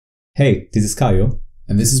Hey, this is Caio.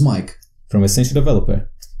 And this is Mike. From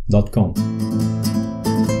essentialdeveloper.com.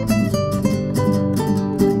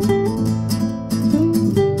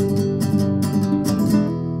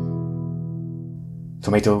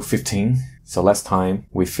 Tomato 15. So last time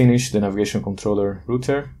we finished the navigation controller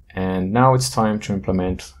router, and now it's time to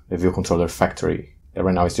implement the ViewControllerFactory. That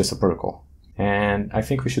right now is just a protocol. And I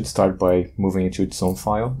think we should start by moving it to its own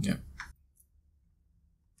file. Yeah.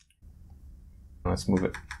 Let's move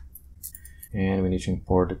it. And we need to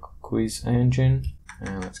import the quiz engine.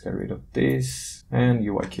 And let's get rid of this. And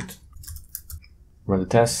UIKit. Run the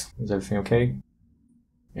test. Is everything okay?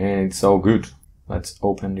 And it's all good. Let's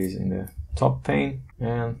open this in the top pane.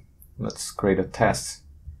 And let's create a test.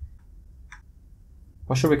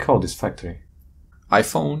 What should we call this factory?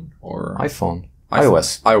 iPhone or? iPhone.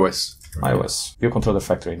 iOS. iOS.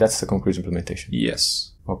 ViewControllerFactory. That's the concrete implementation.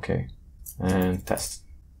 Yes. Okay. And test.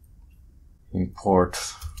 Import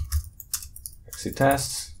exit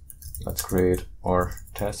tests. Let's create our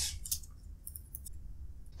test.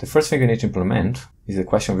 The first thing we need to implement is the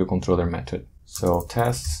question ViewController method. So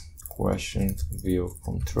test question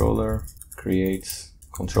ViewController creates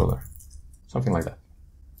controller. Something like that.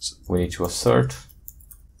 So we need to assert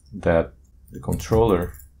that the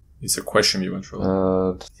controller. It's a question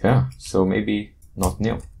ViewController. Yeah, so maybe not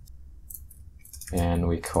new. And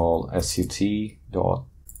we call SUT.question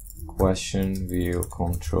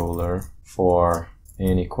ViewController for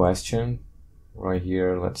any question. Right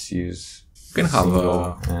here, let's use You can have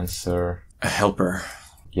answer. a helper.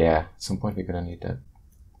 Yeah, at some point we're gonna need that.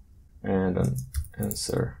 And an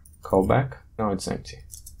answer callback. Now it's empty.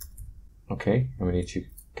 Okay, and we need to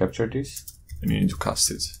capture this. And you need to cast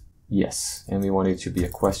it. Yes, and we want it to be a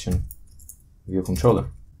question ViewController.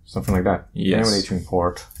 Something like that. Yes. And we need to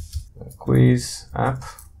import a quiz app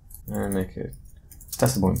and make it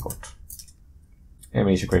testable import. And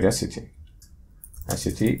we need to create SUT.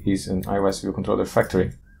 SUT is an iOS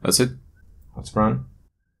ViewControllerFactory. That's it. Let's run.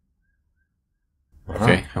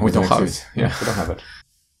 Okay, and we don't have it. Yeah, we don't have it.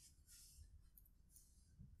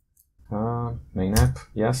 Main app,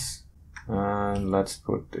 yes. And let's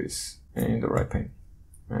put this in the right pane.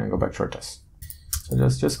 And go back to our test. So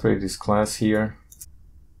let's just create this class here.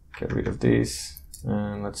 Get rid of this.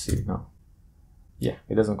 And let's see now. Yeah,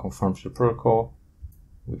 it doesn't conform to the protocol.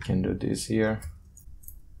 We can do this here.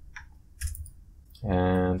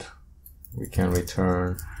 And we can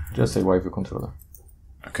return just a ViewController.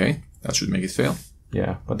 Okay, that should make it fail.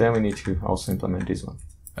 Yeah, but then we need to also implement this one.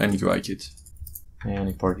 And UIKit. And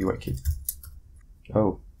import UIKit.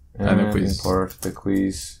 Oh, And and the quiz. import the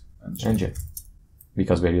quiz engine.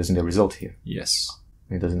 Because we're using the result here. Yes.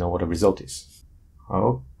 It doesn't know what the result is.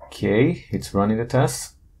 Okay, it's running the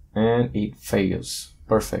test. And it fails.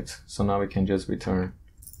 Perfect. So now we can just return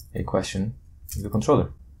a question to the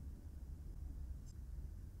controller.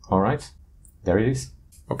 Alright, there it is.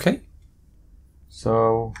 Okay.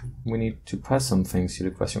 So we need to pass some things to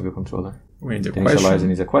the question ViewController. We need the The initializing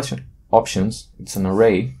question. is a question. Options, it's an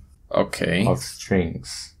array Okay. of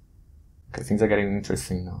strings. Okay, things are getting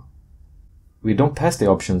interesting now. We don't pass the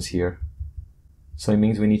options here. So it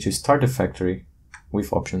means we need to start the factory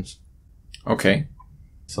with options. Okay.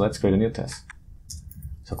 So let's create a new test.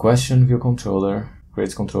 So question ViewController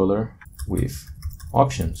creates controller with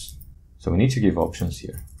options. So we need to give options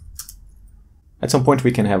here. At some point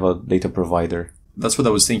we can have a data provider. That's what I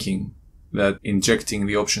was thinking. That injecting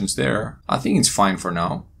the options there, I think it's fine for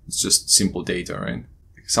now. It's just simple data, right?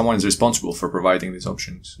 Someone is responsible for providing these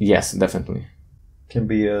options. Yes, definitely. Can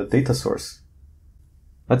be a data source.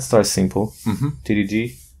 Let's start simple.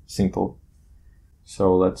 TDD, simple.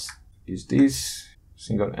 So let's use this.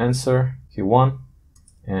 Single answer, Q1,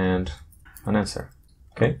 and an answer.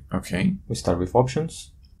 Okay? Okay. We start with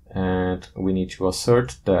options, and we need to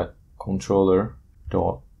assert that controller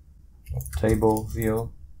dot table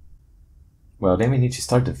view. Well, then we need to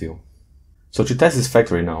start the view. So to test this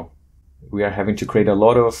factory now, we are having to create a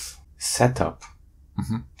lot of setup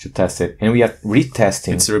to test it, and we are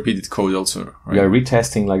retesting. It's a repeated code also, right? We are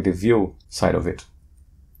retesting like the view side of it.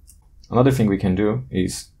 Another thing we can do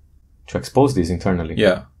is to expose this internally.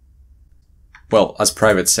 Yeah. Well, as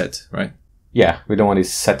private set, right? Yeah, we don't want it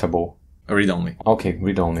settable. Read only. Okay,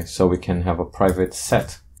 read only. So we can have a private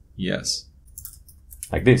set Yes.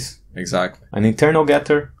 like this. Exactly. An internal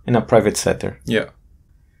getter and a private setter. Yeah.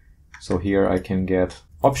 So here I can get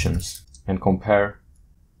options and compare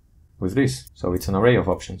with this. So it's an array of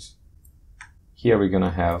options. Here we're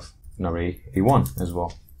gonna have an array A1 as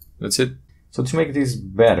well. That's it. So to make this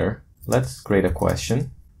better, let's create a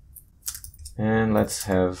question and let's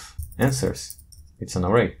have answers. It's an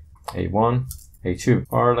array A1, A2,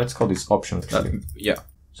 or let's call this option actually. Yeah.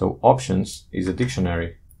 So options is a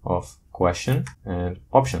dictionary of question and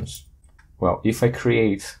options. Well, if I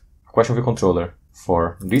create a question view controller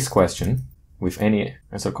for this question with any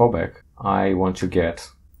answer callback, I want to get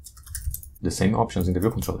the same options in the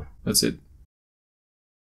view controller. That's it.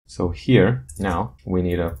 So here, now, we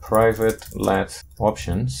need a private let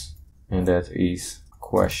options, and that is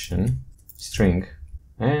question string.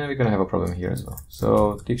 And we're gonna have a problem here as well.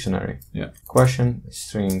 So dictionary, question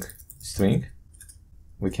string string.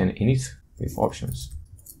 We can init with options,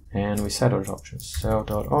 and we set our options.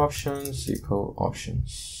 Cell.options equal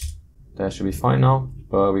options. That should be fine now,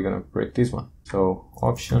 but we're gonna break this one. So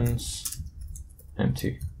options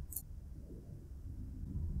empty.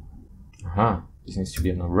 Aha, this needs to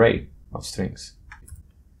be an array of strings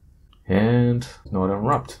and not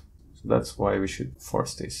unwrapped. So that's why we should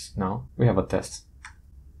force this. Now we have a test.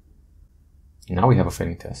 Now we have a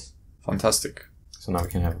failing test. Fantastic. So now we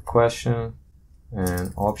can have a question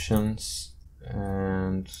and options,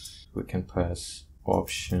 and we can pass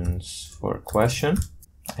options for question,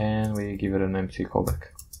 and we give it an empty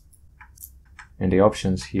callback. And the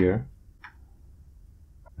options here,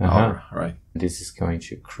 right. This is going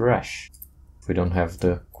to crash if we don't have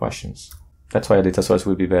the questions. That's why a data source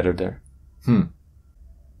would be better there. And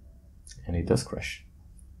it does crash.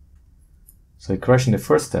 So it crashed in the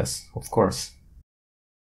first test, of course.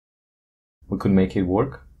 We could make it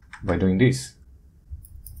work by doing this.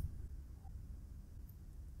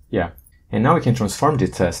 Yeah, and now we can transform the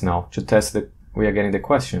test now to test that we are getting the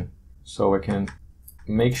question. So I can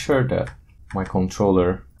make sure that my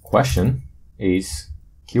controller question is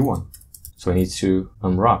Q1. So I need to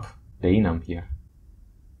unwrap the enum here.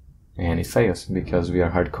 And it fails because we are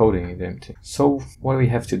hard coding it empty. So what we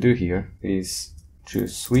have to do here is to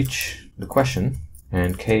switch the question,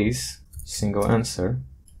 and case single answer,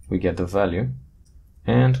 we get the value,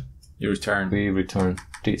 and we return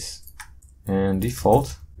this. And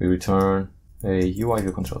default, we return a UI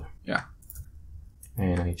view controller. Yeah.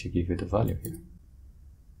 And I need to give it the value here.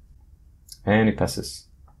 And it passes.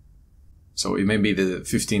 So it may be the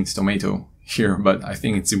 15th tomato here, but I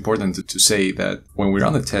think it's important to say that when we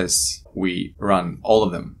run the tests, we run all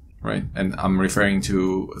of them, right? And I'm referring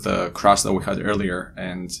to the crash that we had earlier,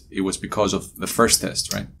 and it was because of the first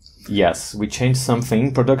test, right? Yes, we changed something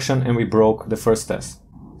in production and we broke the first test.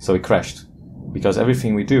 So it crashed. Because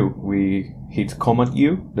everything we do, we hit Command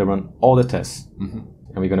U, they run all the tests. And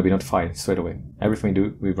we're going to be notified straight away. Everything we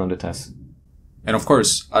do, we run the tests. And of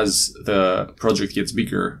course, as the project gets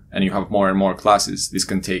bigger and you have more and more classes, this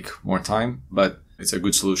can take more time, but it's a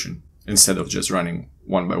good solution instead of just running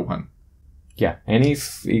one by one. Yeah, and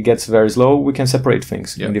if it gets very slow, we can separate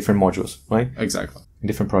things in different modules, right? Exactly. In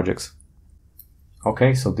different projects.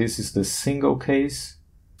 Okay, so this is the single case.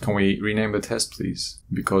 Can we rename the test, please?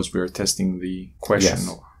 Because we are testing the question.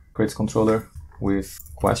 Yes. Creates controller with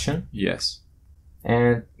question. Yes.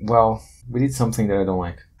 And, well, we did something that I don't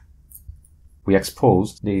like. We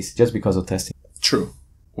exposed this just because of testing. True.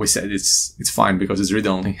 We said it's fine because it's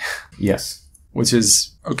read-only. Yes. Which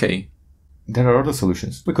is okay. There are other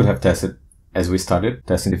solutions. We could have tested as we started,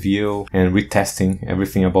 testing the view and retesting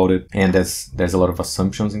everything about it. And there's a lot of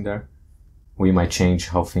assumptions in there. We might change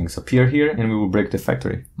how things appear here, and we will break the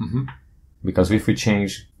factory. Because if we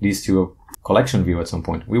change these to a collection view at some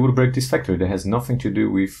point, we will break this factory that has nothing to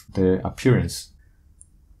do with the appearance.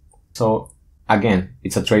 So again,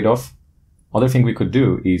 it's a trade-off. Other thing we could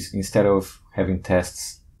do is, instead of having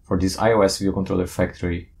tests for this iOS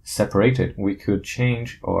ViewControllerFactory separated, we could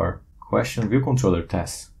change our question ViewController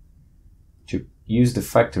tests to use the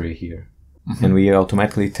factory here. And we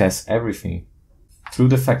automatically test everything through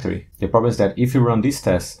the factory. The problem is that if you run these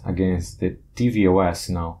tests against the tvOS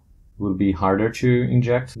now, it will be harder to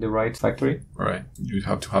inject the right factory. Right. You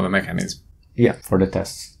have to have a mechanism. Yeah, for the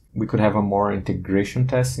tests. We could have a more integration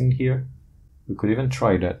test in here. We could even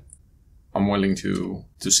try that. I'm willing to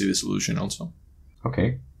see the solution also.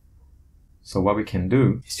 Okay. So what we can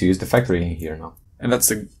do is to use the factory in here now. And that's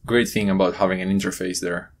the great thing about having an interface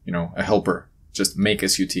there, you know, a helper. Just make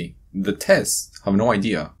SUT. The tests have no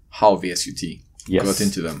idea how the SUT got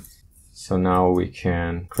into them. So now we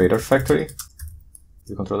can create our factory,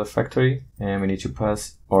 the controller factory, and we need to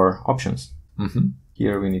pass our options.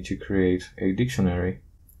 Here we need to create a dictionary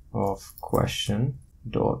of question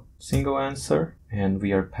dot single answer, and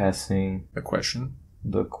we are passing the question,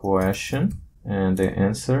 and the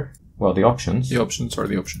answer. Well, the options. The options are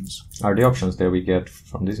the options. Are the options that we get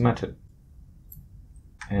from this method.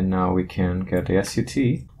 And now we can get the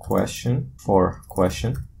SUT question for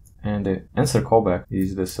question, and the answer callback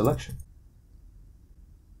is the selection.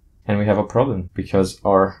 And we have a problem because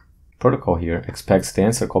our protocol here expects the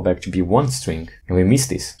answer callback to be one string, and we miss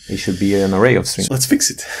this. It should be an array of strings. Let's fix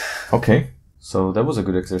it. Okay, so that was a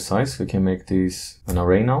good exercise. We can make this an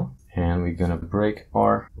array now, and we're gonna break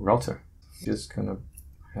our router. Just gonna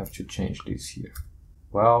have to change this here.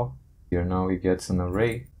 Well, here now it gets an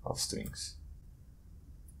array of strings.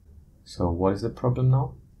 So what is the problem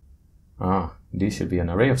now? This should be an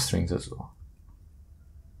array of strings as well.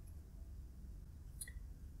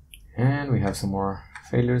 And we have some more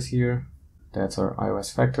failures here. That's our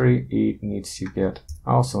iOS factory. It needs to get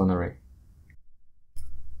also an array.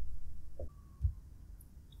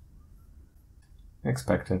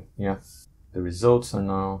 Expected, yeah. The results are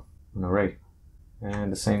now an array.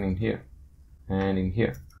 And the same in here and in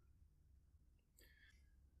here.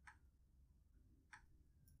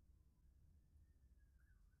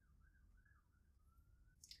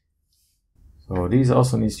 So these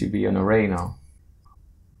also needs to be an array now.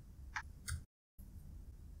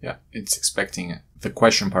 Yeah, it's expecting the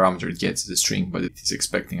question parameter it gets is a string, but it is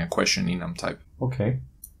expecting a question enum type. Okay,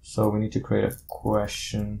 so we need to create a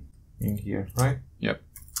question in here, right? Yep.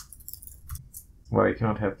 Well, you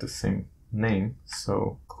cannot have the same name,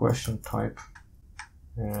 so question type,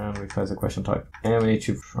 and we pass a question type, and we need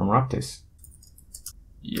to unwrap this.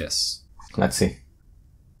 Yes. Let's see.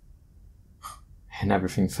 And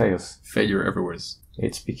everything fails. Failure everywhere.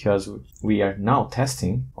 It's because we are now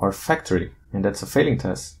testing our factory, and that's a failing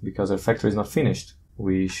test because our factory is not finished.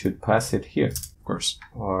 We should pass it here. Of course.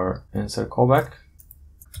 Our answer callback.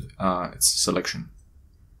 It's selection.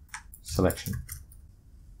 Selection.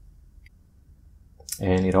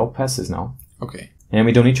 And it all passes now. Okay. And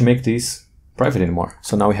we don't need to make this private anymore.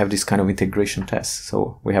 So now we have this kind of integration test.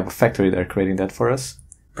 So we have a factory that are creating that for us.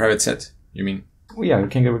 Private set, you mean? Well, yeah, we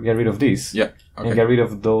can get rid of these. Yeah. Okay. And get rid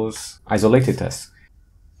of those isolated tests.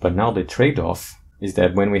 But now the trade-off is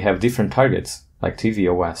that when we have different targets, like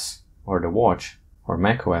tvOS, or the watch, or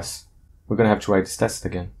macOS, we're going to have to write this test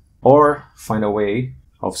again. Or find a way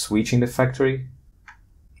of switching the factory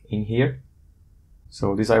in here.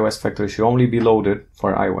 So this iOS factory should only be loaded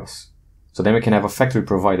for iOS. So then we can have a factory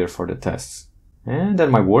provider for the tests. And that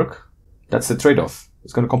might work. That's the trade-off.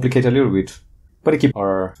 It's going to complicate a little bit, but it keeps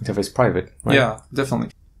our interface private, right? Yeah, definitely.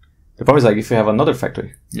 The problem is like if you have another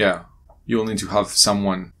factory. Yeah, you'll need to have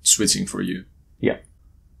someone switching for you. Yeah.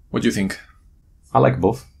 What do you think? I like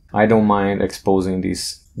both. I don't mind exposing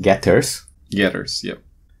these getters. Getters, yep.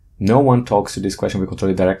 No one talks to this question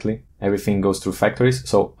ViewController directly. Everything goes through factories,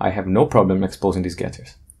 so I have no problem exposing these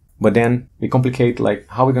getters. But then we complicate like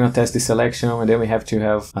how we're going to test this selection, and then we have to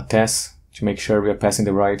have a test to make sure we are passing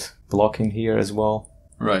the right block in here as well.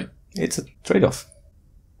 Right. It's a trade-off.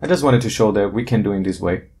 I just wanted to show that we can do it this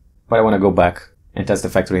way, but I want to go back and test the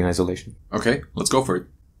factory in isolation. Okay, let's go for it.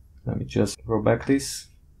 Let me just roll back this.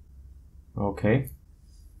 Okay.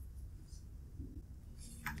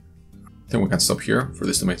 I think we can stop here for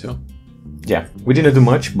this tomato. Yeah, we didn't do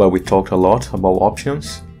much, but we talked a lot about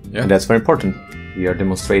options. Yeah. And that's very important. We are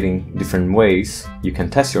demonstrating different ways you can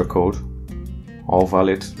test your code. All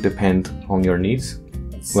valid depend on your needs.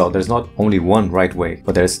 Well, there's not only one right way,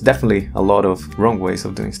 but there's definitely a lot of wrong ways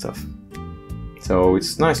of doing stuff. So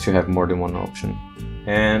it's nice to have more than one option.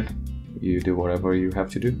 And you do whatever you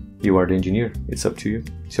have to do. You are the engineer. It's up to you.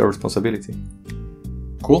 It's your responsibility.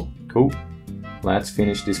 Cool. Cool. Let's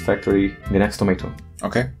finish this factory in the next tomato.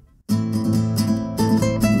 Okay.